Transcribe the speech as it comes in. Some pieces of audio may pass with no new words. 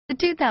The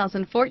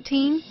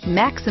 2014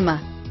 Maxima.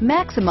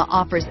 Maxima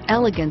offers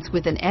elegance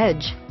with an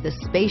edge. The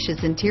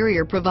spacious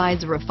interior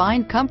provides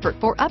refined comfort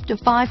for up to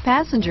 5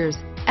 passengers.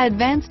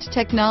 Advanced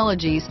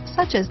technologies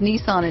such as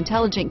Nissan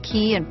Intelligent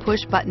Key and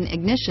Push-Button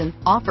Ignition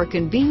offer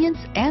convenience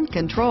and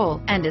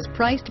control and is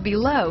priced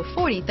below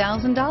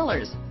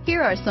 $40,000.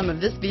 Here are some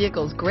of this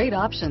vehicle's great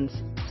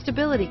options: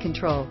 stability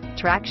control,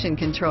 traction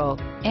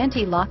control,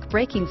 anti-lock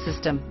braking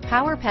system,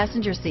 power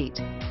passenger seat,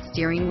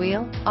 steering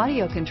wheel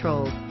audio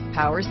controls,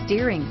 power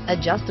steering,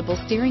 adjustable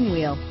steering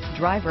wheel,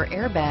 driver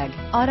airbag,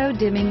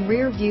 auto-dimming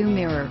rear view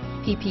mirror,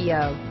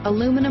 PPO,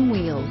 aluminum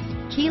wheels,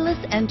 keyless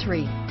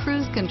entry,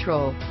 cruise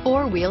control,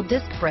 4-wheel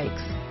disc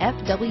brakes,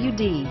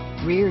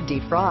 FWD, rear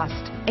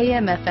defrost,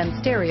 AM/FM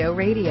stereo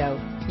radio,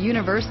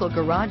 universal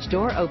garage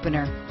door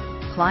opener,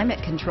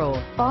 climate control,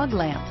 fog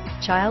lamps,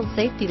 child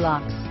safety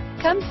locks.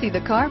 Come see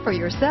the car for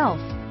yourself.